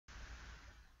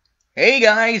Hey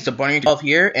guys, the Bunny12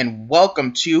 here, and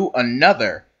welcome to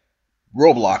another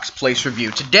Roblox place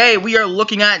review. Today we are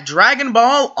looking at Dragon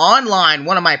Ball Online,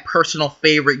 one of my personal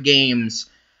favorite games.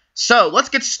 So let's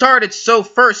get started. So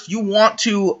first, you want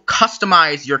to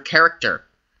customize your character.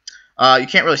 You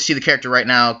can't really see the character right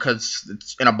now because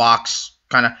it's in a box,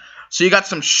 kind of. So you got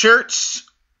some shirts,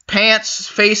 pants,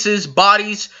 faces,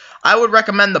 bodies. I would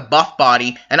recommend the buff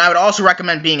body, and I would also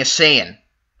recommend being a Saiyan.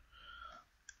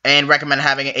 And recommend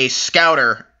having a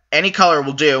scouter. Any color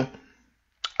will do.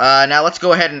 Now let's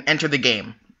go ahead and enter the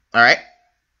game. Alright?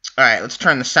 Alright, let's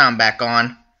turn the sound back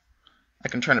on. I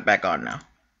can turn it back on now.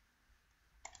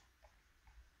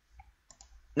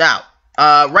 Now,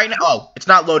 right now, oh, it's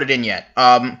not loaded in yet.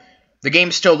 The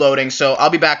game's still loading, so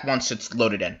I'll be back once it's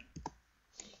loaded in.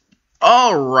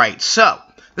 Alright, so,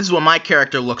 this is what my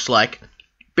character looks like.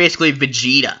 Basically,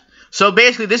 Vegeta. So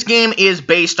basically, this game is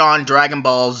based on Dragon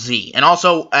Ball Z. And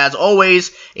also, as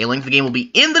always, a link to the game will be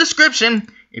in the description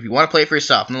if you want to play it for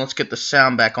yourself. Now let's get the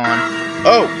sound back on.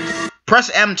 Oh!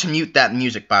 Press M to mute that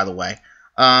music, by the way.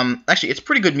 Actually, it's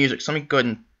pretty good music, so let me go ahead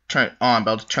and turn it on,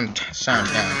 but I'll turn the sound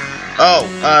down.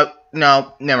 Oh,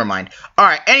 no, never mind.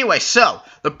 Alright, anyway, so,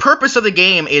 the purpose of the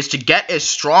game is to get as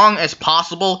strong as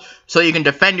possible so you can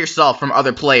defend yourself from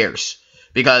other players.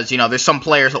 Because, you know, there's some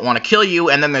players that want to kill you,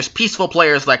 and then there's peaceful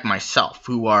players like myself,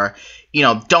 who are, you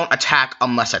know, don't attack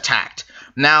unless attacked.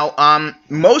 Now,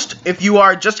 if you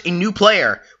are just a new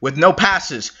player with no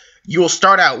passes, you will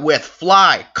start out with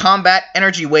Fly, Combat,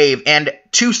 Energy Wave, and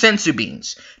 2 Sensu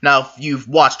Beans. Now, if you've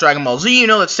watched Dragon Ball Z, you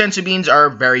know that Sensu Beans are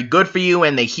very good for you,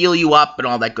 and they heal you up, and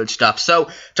all that good stuff. So,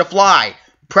 to fly,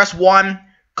 press 1,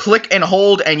 click and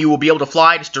hold, and you will be able to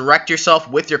fly. Just direct yourself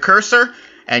with your cursor,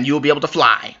 and you will be able to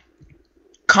fly.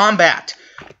 Combat.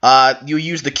 You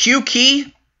use the Q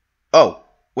key. Oh,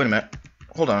 wait a minute.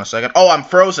 Hold on a second. Oh, I'm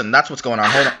frozen. That's what's going on.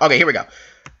 Hold on. Okay, here we go.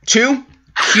 2,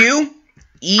 Q,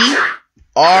 E,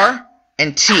 R,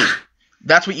 and T.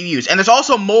 That's what you use. And there's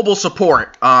also mobile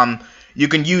support. You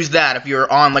can use that if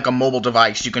you're on like a mobile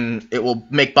device. It will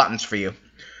make buttons for you.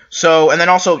 So, and then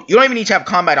also, you don't even need to have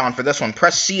combat on for this one.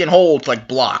 Press C and hold to like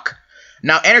block.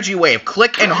 Now, Energy Wave.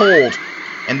 Click and hold.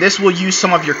 And this will use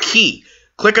some of your ki.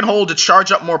 Click and hold to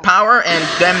charge up more power,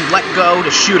 and then let go to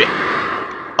shoot it.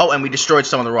 Oh, and we destroyed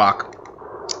some of the rock.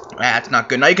 That's not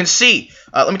good. Now you can see,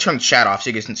 let me turn the chat off so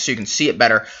you can see it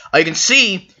better. You can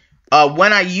see,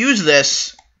 when I use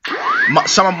this,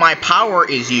 some of my power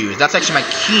is used. That's actually my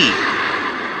ki.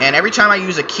 And every time I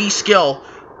use a ki skill,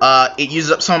 it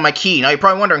uses up some of my ki. Now you're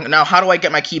probably wondering, now how do I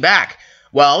get my ki back?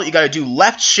 Well, you gotta do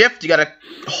left shift, you gotta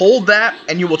hold that,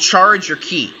 and you will charge your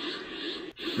ki.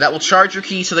 That will charge your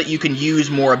ki so that you can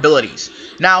use more abilities.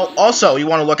 Now, also, you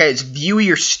want to look at is view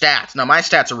your stats. Now, my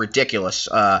stats are ridiculous.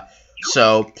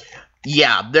 So,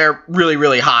 yeah, they're really,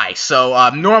 really high. So,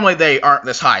 normally they aren't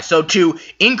this high. So, to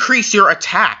increase your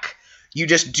attack, you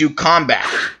just do combat.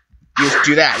 You just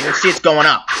do that. You can see it's going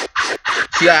up.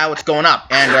 See how it's going up.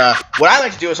 And, what I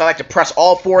like to do is I like to press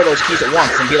all 4 of those keys at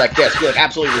once and be like this. Be like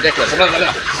absolutely ridiculous.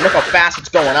 Look how fast it's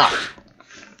going up.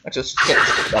 Let's just hit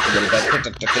this up a little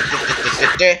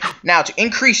bit. Now, to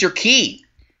increase your ki,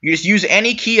 you just use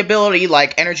any ki ability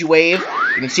like Energy Wave.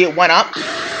 You can see it went up.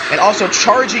 And also,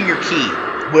 charging your ki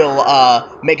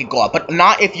will make it go up. But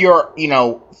not if you're, you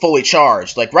know, fully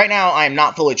charged. Like, right now, I am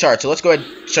not fully charged. So let's go ahead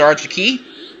and charge the ki.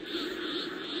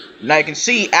 Now, you can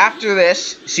see, after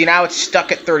this, see, now it's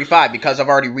stuck at 35 because I've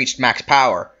already reached max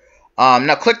power.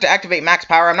 Now, click to activate max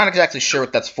power. I'm not exactly sure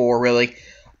what that's for, really.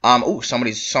 Ooh,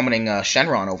 somebody's summoning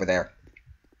Shenron over there.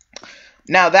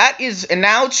 Now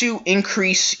now to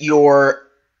increase your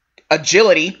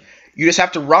agility, you just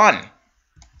have to run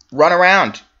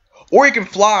around, or you can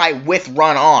fly with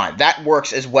run on. That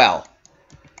works as well.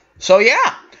 So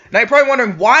yeah. Now you're probably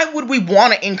wondering, why would we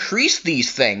want to increase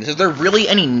these things? Is there really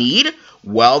any need?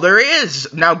 Well, there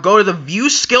is. Now go to the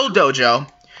View Skill Dojo.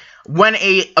 When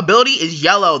a ability is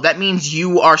yellow, that means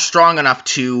you are strong enough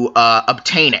to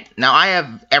obtain it. Now, I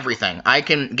have everything. I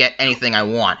can get anything I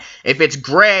want. If it's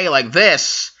gray like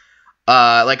this,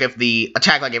 like if the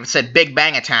attack, like if it said Big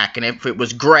Bang Attack, and if it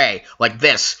was gray like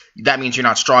this, that means you're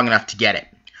not strong enough to get it.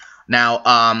 Now,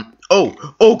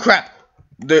 oh crap.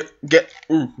 You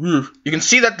can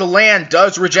see that the land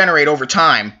does regenerate over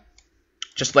time.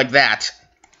 Just like that.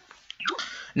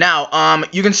 Now,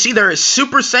 you can see there is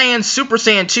Super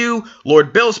Saiyan 2,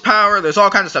 Lord Bill's power, there's all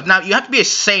kinds of stuff. Now, you have to be a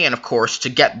Saiyan, of course, to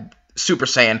get Super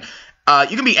Saiyan.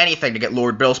 You can be anything to get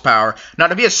Lord Bill's power. Now,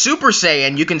 to be a Super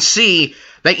Saiyan, you can see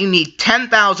that you need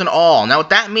 10,000 all. Now, what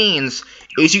that means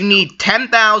is you need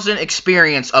 10,000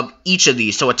 experience of each of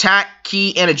these. So, attack,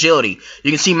 ki, and agility.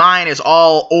 You can see mine is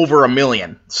all over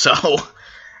 1,000,000. So,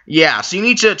 Yeah, so you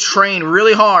need to train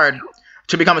really hard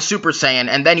to become a Super Saiyan,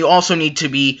 and then you also need to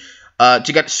be,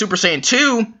 to get Super Saiyan 2,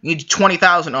 you need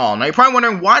 20,000 all. Now, you're probably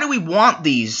wondering, why do we want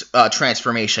these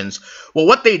transformations? Well,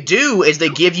 what they do is they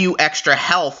give you extra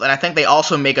health, and I think they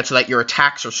also make it so that your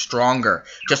attacks are stronger,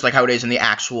 just like how it is in the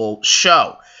actual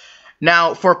show.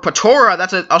 Now, for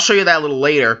Patora, I'll show you that a little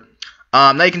later.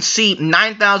 Now you can see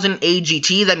 9,000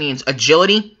 AGT, that means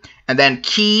agility, and then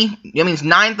Ki, that means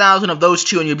 9,000 of those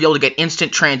two, and you'll be able to get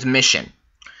instant transmission.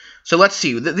 So let's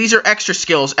see, these are extra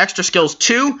skills. Extra skills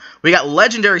 2, we got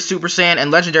Legendary Super Saiyan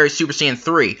and Legendary Super Saiyan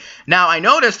 3. Now, I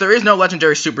noticed there is no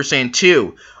Legendary Super Saiyan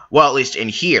 2, well, at least in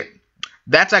here.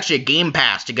 That's actually a game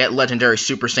pass to get Legendary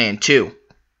Super Saiyan 2.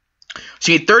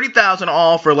 So you need 30,000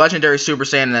 all for Legendary Super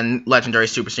Saiyan, and then Legendary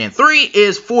Super Saiyan 3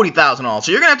 is 40,000 all.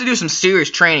 So you're going to have to do some serious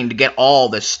training to get all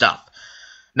this stuff.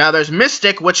 Now there's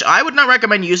Mystic, which I would not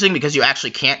recommend using because you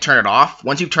actually can't turn it off.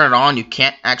 Once you turn it on, you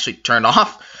can't actually turn it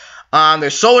off.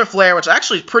 There's Solar Flare, which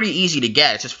actually is pretty easy to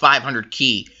get. It's just 500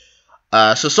 Ki.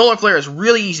 So Solar Flare is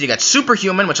really easy to get.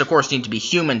 Superhuman, which of course you need to be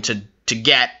human to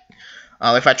get.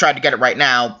 If I tried to get it right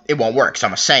now, it won't work, so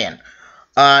I'm a Saiyan.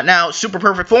 Now, Super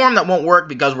Perfect Form, that won't work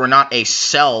because we're not a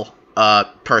Cell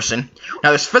person.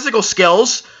 Now, there's physical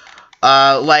skills,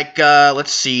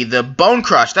 let's see, the Bone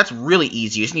Crush, that's really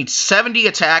easy. You just need 70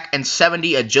 attack and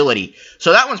 70 agility.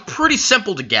 So that one's pretty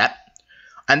simple to get.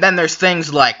 And then there's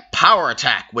things like Power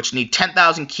Attack, which need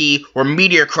 10,000 Ki, or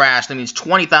Meteor Crash, that means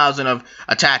 20,000 of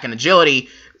attack and agility.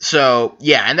 So,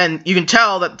 yeah, and then you can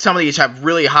tell that some of these have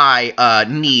really high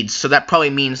needs, so that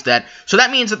probably means that,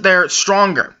 they're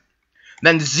stronger.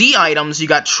 Then Z items, you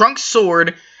got Trunk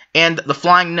Sword and the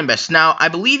Flying Nimbus. Now, I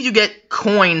believe you get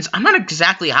coins. I'm not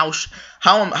exactly how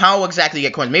exactly you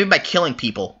get coins. Maybe by killing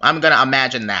people. I'm going to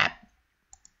imagine that.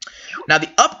 Now, the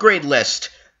upgrade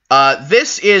list.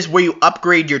 This is where you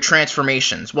upgrade your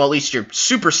transformations. Well, at least your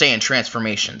Super Saiyan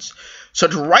transformations. So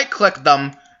to right-click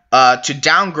them, to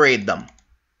downgrade them.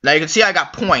 Now, you can see I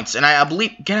got points, and I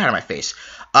believe... Get out of my face.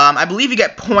 I believe you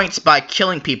get points by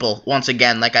killing people, once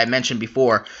again, like I mentioned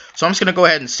before. So I'm just going to go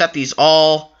ahead and set these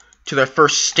all to their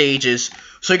first stages.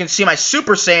 So you can see my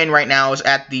Super Saiyan right now is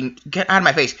at the... Get out of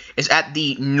my face. Is at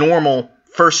the normal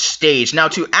first stage. Now,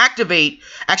 to activate...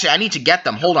 Actually, I need to get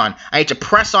them. Hold on. I need to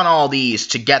press on all these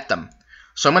to get them.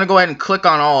 So I'm going to go ahead and click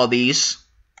on all of these.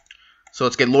 So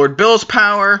let's get Lord Bill's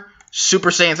power.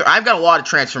 Super Saiyan 3. I've got a lot of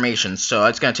transformations, so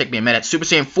it's going to take me a minute. Super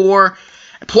Saiyan 4.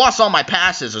 Plus all my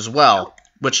passes as well.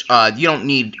 Which, you don't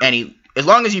need any... As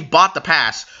long as you've bought the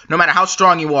pass, no matter how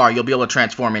strong you are, you'll be able to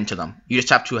transform into them. You just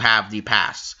have to have the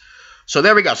pass. So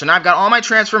there we go. So now I've got all my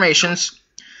transformations.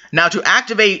 Now to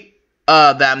activate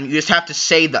them, you just have to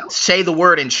say the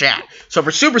word in chat. So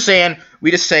for Super Saiyan,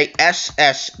 we just say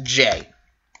SSJ.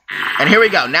 And here we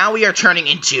go. Now we are turning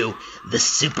into the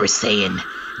Super Saiyan,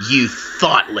 you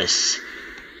thoughtless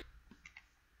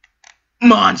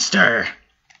monster.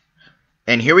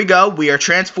 And here we go. We are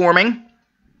transforming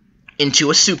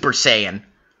into a Super Saiyan.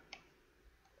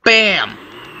 Bam!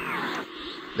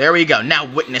 There we go.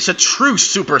 Now witness a true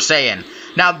Super Saiyan.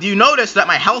 Now, you notice that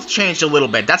my health changed a little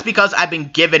bit. That's because I've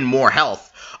been given more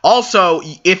health. Also,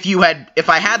 if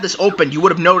I had this open, you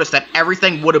would have noticed that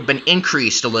everything would have been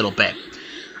increased a little bit.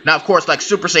 Now, of course, like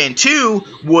Super Saiyan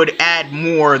 2 would add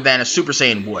more than a Super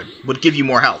Saiyan would give you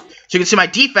more health. So you can see my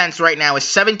defense right now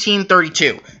is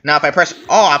 1732. Now, if I press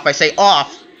off, I say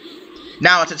off,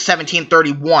 now it's at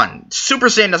 1731. Super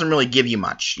Saiyan doesn't really give you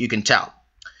much, you can tell.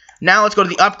 Now let's go to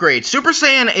the upgrade. Super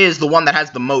Saiyan is the one that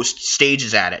has the most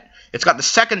stages at it. It's got the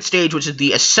second stage, which is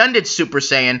the Ascended Super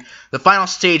Saiyan. The final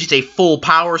stage is a full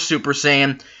power Super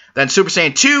Saiyan. Then Super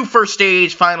Saiyan 2, first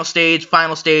stage, final stage,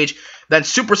 final stage. Then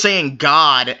Super Saiyan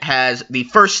God has the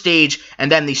first stage,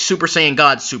 and then the Super Saiyan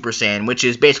God Super Saiyan, which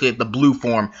is basically the blue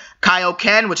form.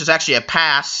 Kaioken, which is actually a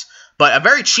pass, but a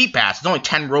very cheap pass. It's only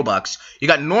 10 Robux. You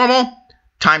got normal,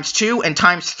 ×2, and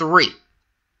 ×3.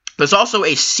 There's also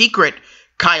a secret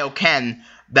Kaioken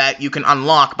that you can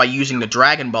unlock by using the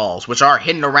Dragon Balls, which are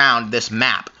hidden around this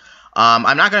map.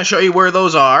 I'm not going to show you where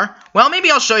those are. Well,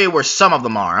 maybe I'll show you where some of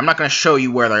them are. I'm not going to show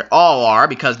you where they all are,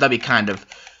 because that'd be kind of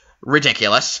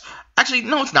ridiculous. Actually,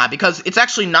 no, it's not, because it's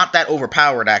actually not that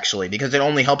overpowered, actually, because it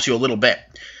only helps you a little bit.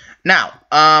 Now,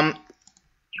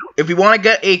 if we want to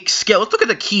get a skill, let's look at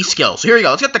the key skills. So here we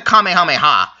go. Let's get the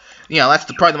Kamehameha. You know, that's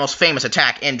probably the most famous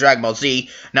attack in Dragon Ball Z.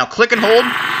 Now, click and hold.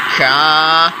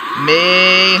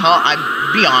 Kamehameha.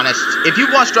 Be honest. If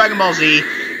you've watched Dragon Ball Z,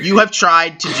 you have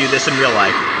tried to do this in real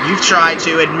life. You've tried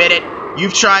to admit it.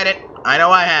 You've tried it. I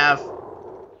know I have.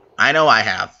 I know I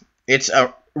have. It's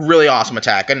a really awesome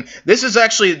attack. And this is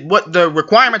actually what the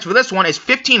requirements for this one is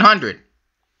 1,500.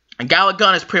 And Gallic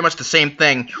Gun is pretty much the same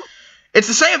thing. It's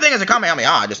the same thing as a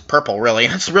Kamehameha, just purple, really.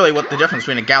 That's really what the difference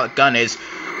between a Gallic Gun is.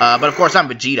 But of course, I'm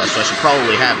Vegeta, so I should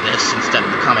probably have this instead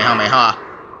of the Kamehameha.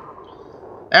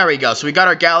 There we go. So we got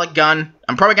our Gallic Gun.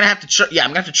 I'm probably going to have to... I'm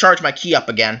going to have to charge my ki up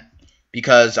again,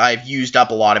 because I've used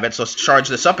up a lot of it. So let's charge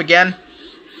this up again.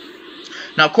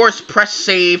 Now, of course, press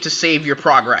save to save your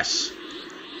progress.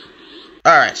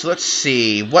 Alright, so let's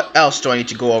see. What else do I need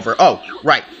to go over? Oh,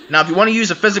 right. Now, if you want to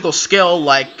use a physical skill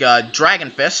like Dragon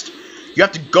Fist, you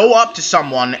have to go up to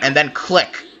someone and then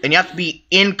click. And you have to be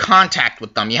in contact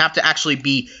with them. You have to actually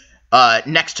be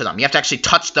next to them. You have to actually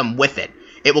touch them with it.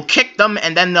 It will kick them,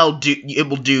 and then it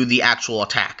will do the actual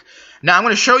attack. Now, I'm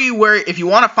going to show you where, if you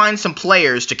want to find some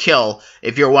players to kill,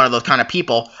 if you're one of those kind of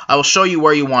people, I will show you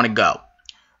where you want to go.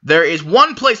 There is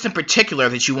one place in particular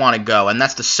that you want to go, and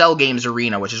that's the Cell Games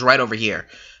Arena, which is right over here.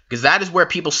 Because that is where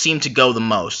people seem to go the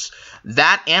most.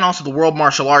 That, and also the World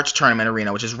Martial Arts Tournament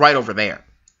Arena, which is right over there.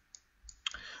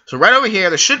 So right over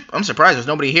here, I'm surprised there's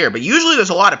nobody here, but usually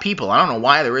there's a lot of people. I don't know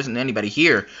why there isn't anybody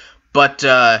here. But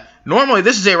normally,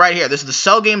 this is it right here. This is the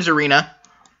Cell Games Arena.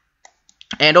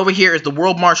 And over here is the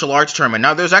World Martial Arts Tournament.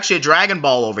 Now, there's actually a Dragon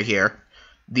Ball over here.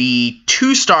 The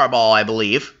 2-star ball, I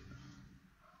believe.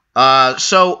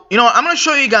 So, you know what? I'm going to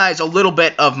show you guys a little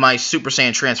bit of my Super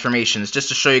Saiyan transformations, just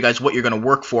to show you guys what you're going to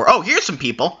work for. Oh, here's some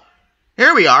people.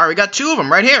 Here we are. We got 2 of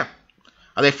them right here.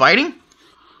 Are they fighting?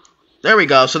 There we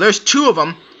go. So there's 2 of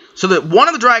them. So that one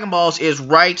of the Dragon Balls is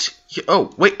right here. Oh,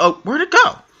 wait. Oh, where'd it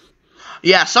go?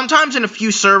 Yeah, sometimes in a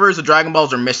few servers, the Dragon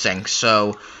Balls are missing.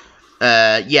 So,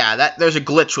 yeah, there's a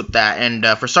glitch with that. And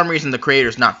for some reason, the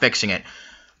creator's not fixing it.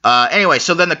 Anyway,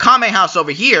 so then the Kame House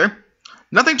over here.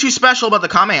 Nothing too special about the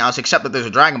Kame House, except that there's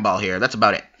a Dragon Ball here. That's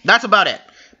about it. That's about it.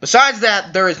 Besides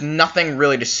that, there is nothing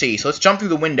really to see. So let's jump through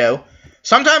the window.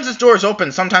 Sometimes this door is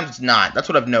open, sometimes it's not. That's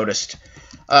what I've noticed.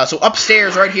 So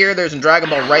upstairs right here, there's a Dragon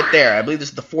Ball right there. I believe this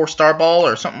is the 4-star ball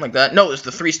or something like that. No, it's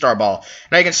the 3-star ball.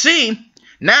 Now you can see,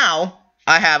 now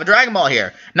I have a Dragon Ball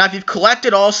here. Now if you've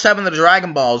collected all 7 of the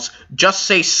Dragon Balls, just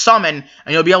say summon,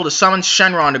 and you'll be able to summon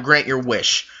Shenron to grant your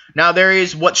wish. Now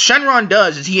what Shenron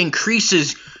does is he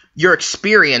increases your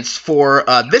experience for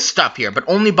this stuff here, but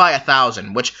only by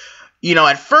 1,000, which, you know,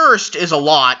 at first is a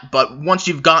lot, but once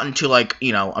you've gotten to, like,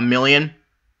 you know, 1,000,000,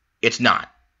 it's not.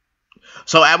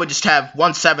 So I would just have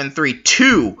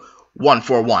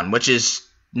 1732141, which is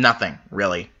nothing,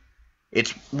 really.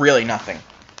 It's really nothing.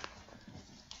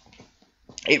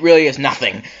 It really is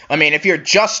nothing. I mean, if you're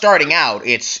just starting out,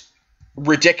 it's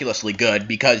ridiculously good,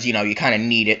 because, you know, you kind of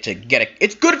need it to get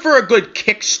it's good for a good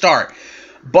kickstart,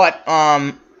 but,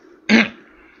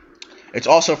 it's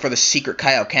also for the secret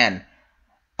Kaioken.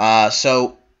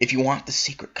 So, if you want the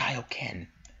secret Kaioken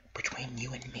between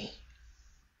you and me,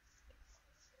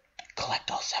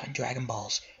 collect all 7 Dragon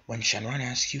Balls. When Shenron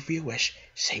asks you for your wish,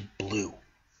 say blue,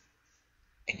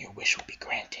 and your wish will be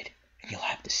granted. And you'll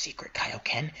have the secret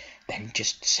Kaioken, then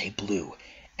just say blue,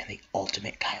 and the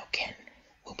ultimate Kaioken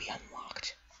will be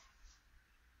unlocked.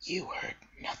 You heard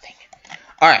nothing.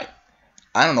 Alright.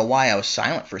 I don't know why I was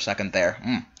silent for a second there.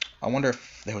 I wonder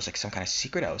if there was like some kind of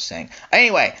secret I was saying.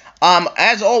 Anyway,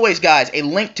 as always, guys, a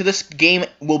link to this game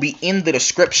will be in the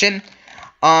description.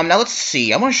 Now let's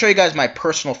see. I want to show you guys my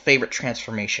personal favorite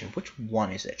transformation. Which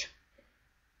one is it?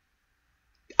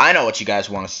 I know what you guys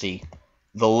want to see.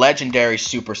 The legendary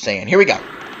Super Saiyan. Here we go.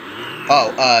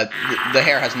 Oh, the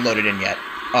hair hasn't loaded in yet.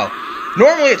 Oh,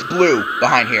 normally it's blue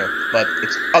behind here, but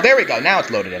it's... Oh, there we go. Now it's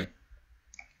loaded in.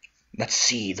 Let's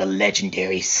see, the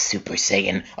legendary Super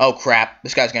Saiyan. Oh, crap.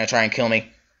 This guy's gonna try and kill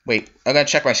me. Wait, I'm gonna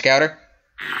check my scouter.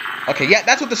 Okay, yeah,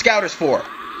 that's what the scouter's for.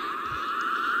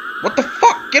 What the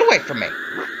fuck? Get away from me.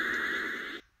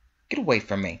 Get away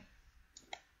from me.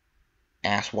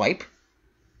 Asswipe.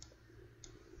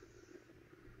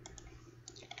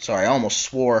 Sorry, I almost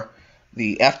swore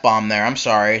the F-bomb there. I'm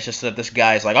sorry. It's just that this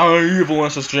guy's like, I'm evil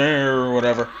SSJ or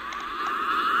whatever.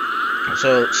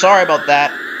 So, sorry about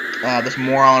that. This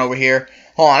moron over here.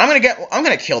 Hold on, I'm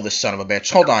gonna kill this son of a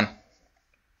bitch. Hold on.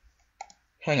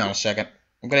 Hang on a second.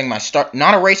 I'm getting my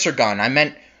not eraser gun. I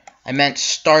meant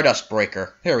Stardust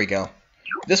Breaker. There we go.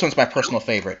 This one's my personal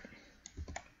favorite.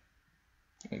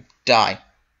 Die.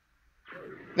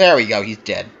 There we go, he's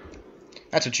dead.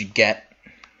 That's what you get.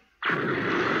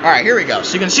 Alright, here we go.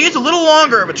 So you can see it's a little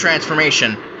longer of a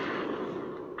transformation.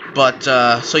 But,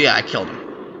 so yeah, I killed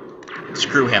him.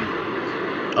 Screw him.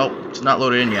 Oh, it's not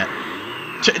loaded in yet.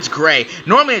 It's gray.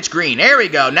 Normally it's green. There we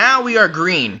go. Now we are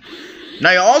green.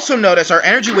 Now you'll also notice our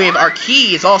energy wave, our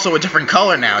key is also a different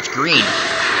color now. It's green.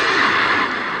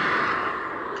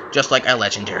 Just like a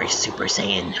legendary Super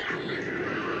Saiyan.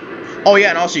 Oh yeah,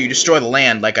 and also you destroy the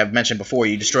land, like I've mentioned before.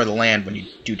 You destroy the land when you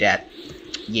do that.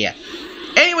 Yeah.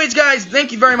 Anyway, anyways, guys,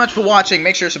 thank you very much for watching.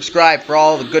 Make sure to subscribe for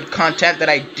all the good content that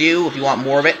I do if you want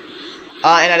more of it.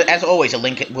 And as always, a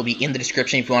link will be in the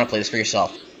description if you want to play this for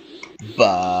yourself.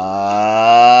 Bye.